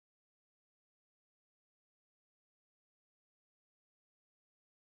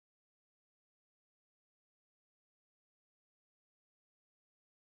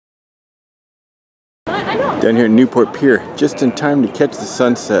Down here in Newport Pier, just in time to catch the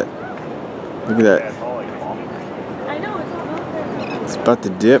sunset. Look at that. It's about to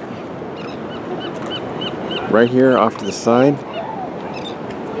dip. Right here off to the side,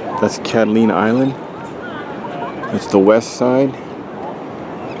 that's Catalina Island. That's the west side.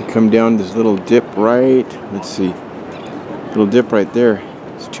 You come down this little dip right, let's see, little dip right there.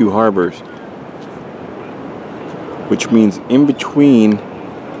 It's two harbors. Which means in between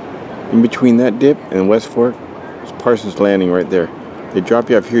that dip and West Fork, is Parsons Landing right there. They drop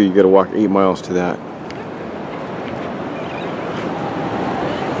you off here, you gotta walk 8 miles to that.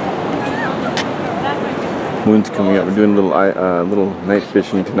 Moon's coming up. We're doing a little night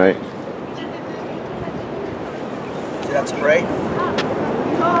fishing tonight. See that spray?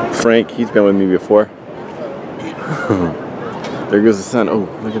 Frank, he's been with me before. There goes the sun. Oh,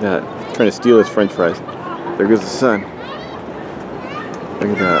 look at that. Trying to steal his french fries. There goes the sun. Look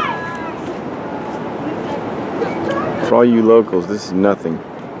at that. For all you locals, this is nothing.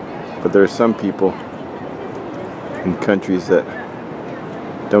 But there are some people in countries that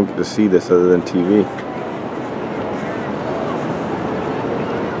don't get to see this other than TV.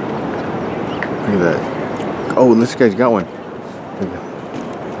 Look at that. Oh, this guy's got one.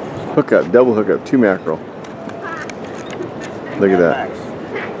 Hookup, double hookup, 2 mackerel. Look at that.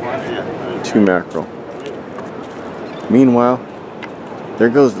 2 mackerel. Meanwhile, there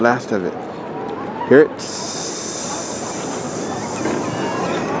goes the last of it. Hear it?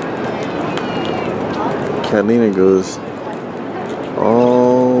 Catalina goes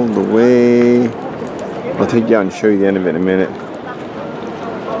all the way. I'll take you out and show you the end of it in a minute.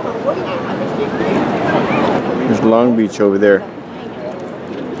 There's Long Beach over there.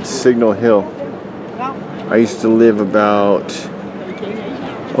 Signal Hill. I used to live about,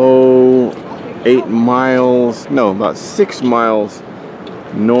 8 miles, no, about 6 miles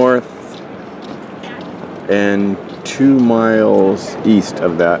north and 2 miles east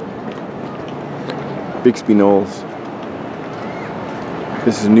of that. Bixby Knolls.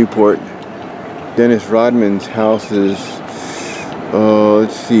 This is Newport. Dennis Rodman's house is,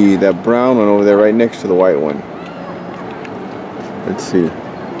 let's see, that brown one over there right next to the white one. Let's see.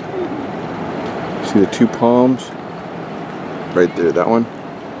 See the 2 palms? Right there, that one.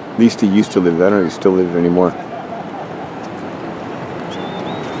 At least he used to live there. I don't know if he still lives anymore.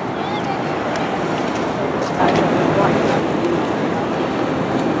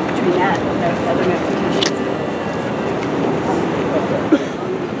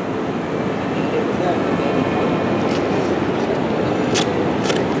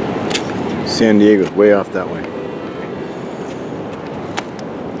 San Diego's way off that way.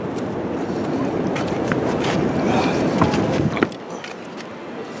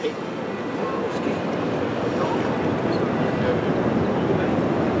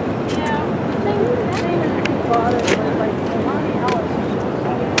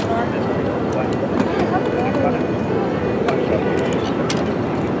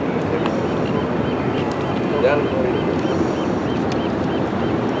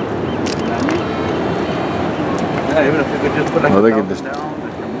 Even if you could just put like look at this.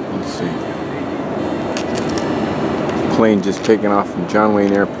 Let's see. Plane just taking off from John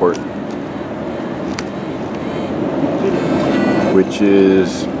Wayne Airport, which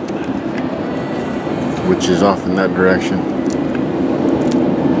is off in that direction.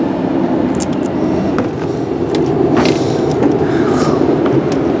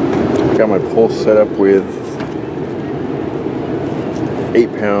 Got my pole set up with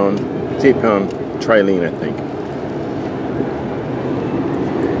 8-pound trilene, I think.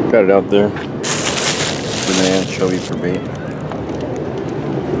 Got it out there for the anchovy for bait.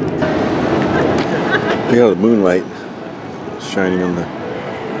 Look how the moonlight is shining on the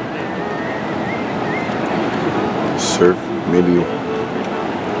surf, maybe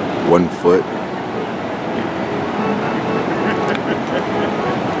 1 foot.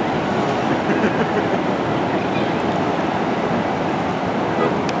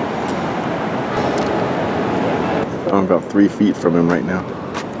 I'm about 3 feet from him right now.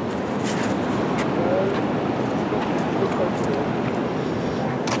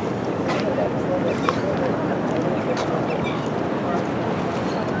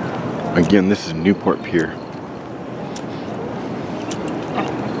 Again, this is Newport Pier.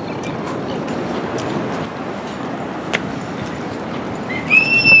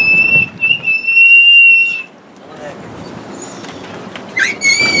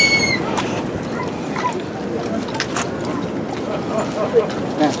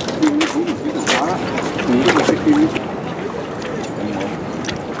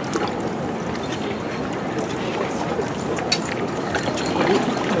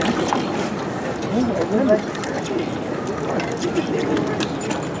 Really?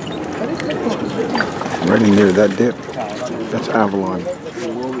 right in there, that dip. That's Avalon.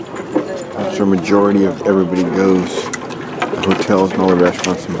 That's where majority of everybody goes. The hotels and all the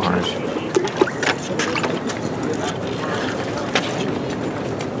restaurants and bars.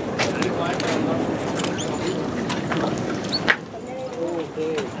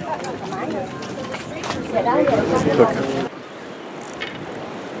 Look.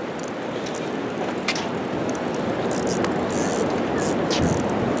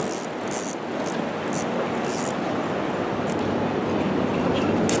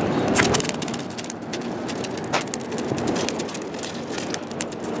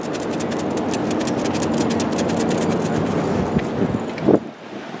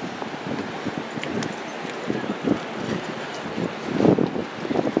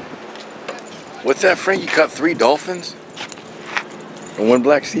 What's that, Frank? You caught 3 dolphins? And 1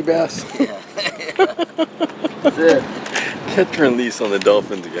 black sea bass? That's it. Catch and release on the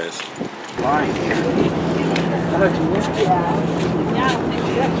dolphins, guys. Flying here. How much you missed it?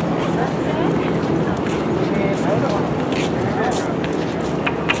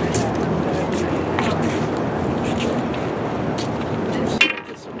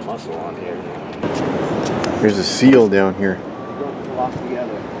 Get some muscle on here. Here's a seal down here. Don't lock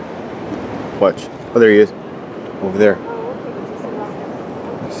together. Watch. Oh, there he is. Over there.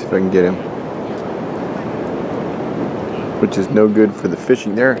 Let's see if I can get him. Which is no good for the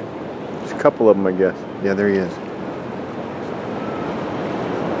fishing. There's a couple of them, I guess. Yeah, there he is.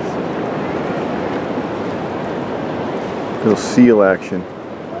 Little seal action.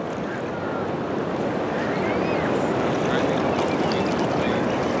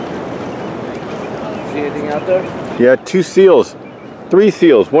 See anything out there? Yeah, 2 seals. 3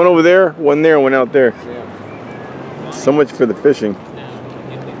 seals. 1 over there, 1 there, 1 out there. Yeah. So much for the fishing.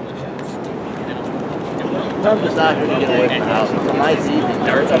 I'm just out here to get away from the house. It's a nice evening.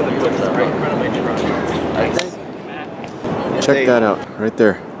 I think. Check that out, right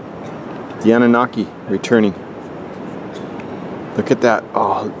there. The Anunnaki returning. Look at that.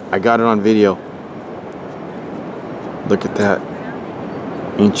 Oh, I got it on video. Look at that.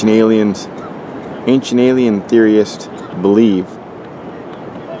 Ancient alien theorists believe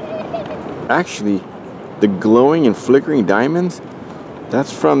actually the glowing and flickering diamonds,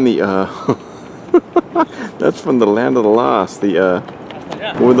 that's from the that's from the land of the lost. The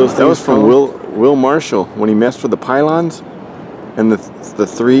what were those? That was from Will Marshall when he messed with the pylons, and the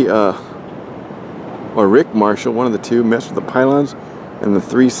 3 or Rick Marshall, one of the 2, messed with the pylons, and the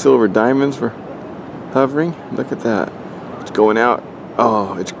 3 silver diamonds were hovering. Look at that. It's going out.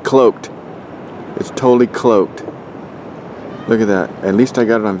 Oh, it's cloaked. It's totally cloaked. Look at that. At least I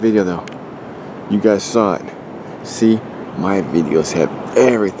got it on video though. You guys saw it. See, my videos have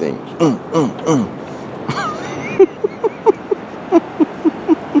everything.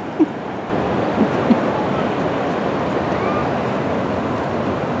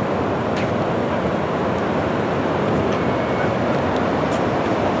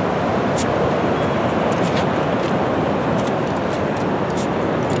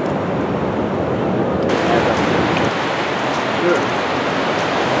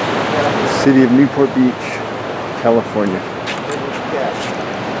 City of Newport Beach, California.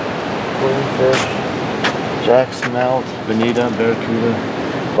 Queenfish, jack smelt, bonita, barracuda,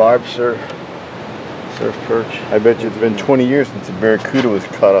 barb surf perch. I bet you it's been 20 years since a barracuda was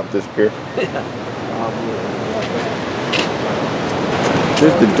caught off this pier.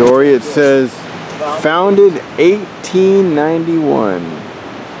 Here's the dory. It says founded 1891.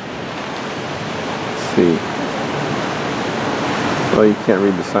 Let's see. Oh, you can't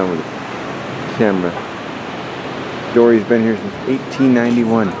read the sign with the camera. Dory's been here since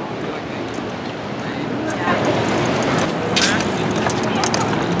 1891.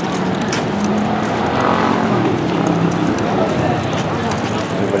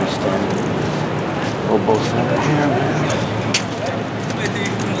 Everybody's standing. Oh, both sides.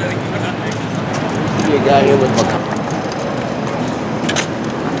 See a guy here with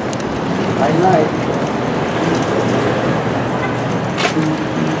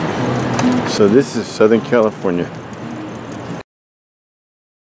So this is Southern California.